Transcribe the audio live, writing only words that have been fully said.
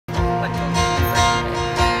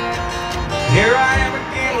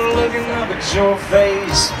your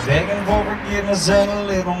face, begging for forgiveness and a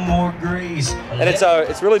little more grace. And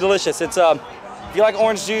it's really delicious. It's if you like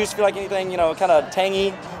orange juice, if you like anything, you know, kind of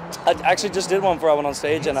tangy. I actually just did one before I went on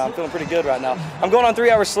stage, and I'm feeling pretty good right now. I'm going on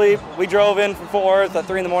 3 hours sleep. We drove in from Fort Worth at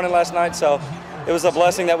 3 in the morning last night, so it was a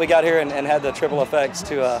blessing that we got here and had the triple effects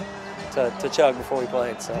to chug before we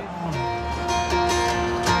played. So.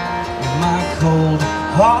 My cold,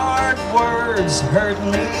 hard words hurt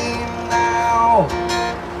me now.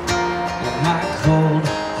 My cold,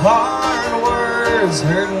 hard words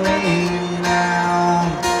hurt me